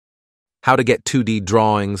how to get 2D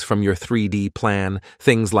drawings from your 3D plan,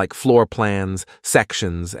 things like floor plans,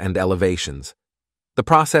 sections, and elevations. The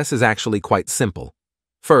process is actually quite simple.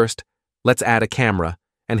 First, let's add a camera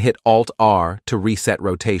and hit Alt-R to reset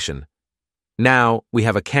rotation. Now we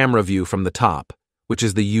have a camera view from the top, which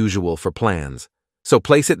is the usual for plans. So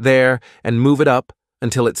place it there and move it up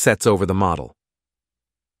until it sets over the model.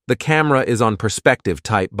 The camera is on perspective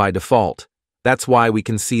type by default. That's why we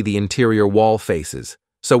can see the interior wall faces,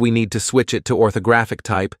 so we need to switch it to orthographic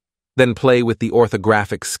type, then play with the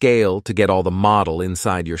orthographic scale to get all the model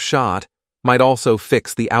inside your shot. Might also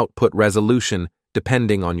fix the output resolution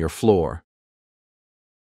depending on your floor.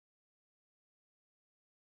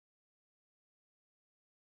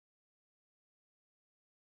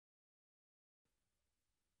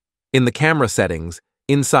 In the camera settings,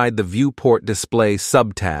 inside the Viewport Display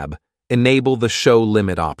sub-tab, enable the Show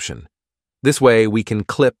Limit option. This way we can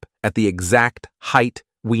clip at the exact height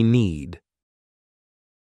we need.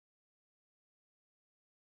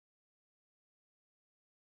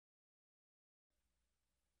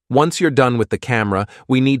 Once you're done with the camera,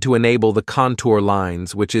 we need to enable the contour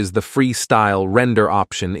lines, which is the freestyle render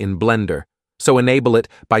option in Blender. So enable it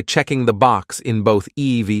by checking the box in both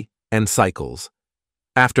Eevee and Cycles.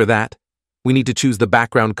 After that, we need to choose the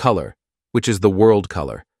background color, which is the world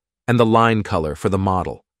color, and the line color for the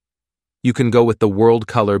model. You can go with the world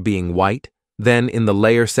color being white, then in the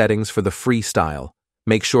layer settings for the freestyle,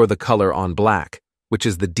 make sure the color on black, which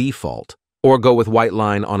is the default, or go with white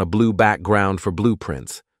line on a blue background for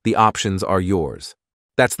blueprints. The options are yours.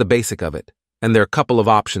 That's the basic of it, and there are a couple of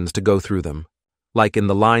options to go through them. Like in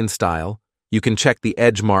the line style, you can check the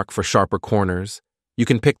edge mark for sharper corners. You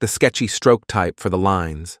can pick the sketchy stroke type for the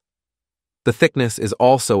lines. The thickness is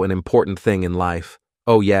also an important thing in life.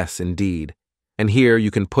 Oh yes, indeed. And here you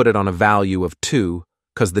can put it on a value of 2,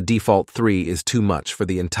 because the default 3 is too much for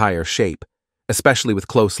the entire shape, especially with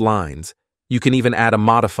close lines. You can even add a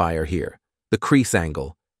modifier here, the crease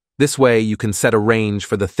angle. This way you can set a range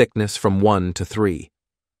for the thickness from 1 to 3.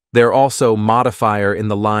 There are also modifier in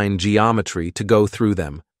the line geometry to go through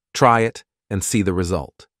them. Try it and see the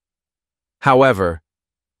result. However,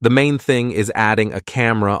 the main thing is adding a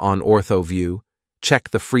camera on ortho view, check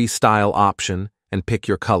the freestyle option, and pick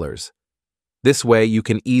your colors. This way you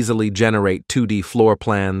can easily generate 2D floor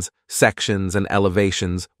plans, sections, and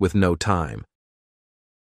elevations with no time.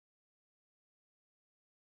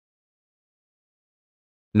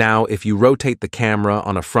 Now, if you rotate the camera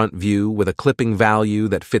on a front view with a clipping value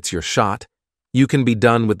that fits your shot, you can be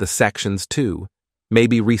done with the sections too.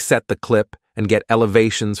 Maybe reset the clip and get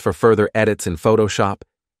elevations for further edits in Photoshop.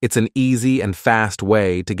 It's an easy and fast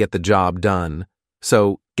way to get the job done,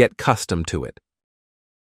 so get accustomed to it.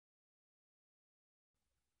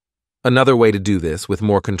 Another way to do this with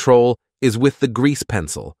more control is with the grease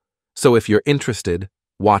pencil, so if you're interested,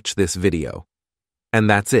 watch this video. And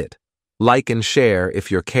that's it. Like and share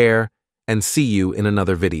if you care, and see you in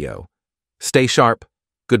another video. Stay sharp.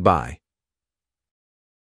 Goodbye.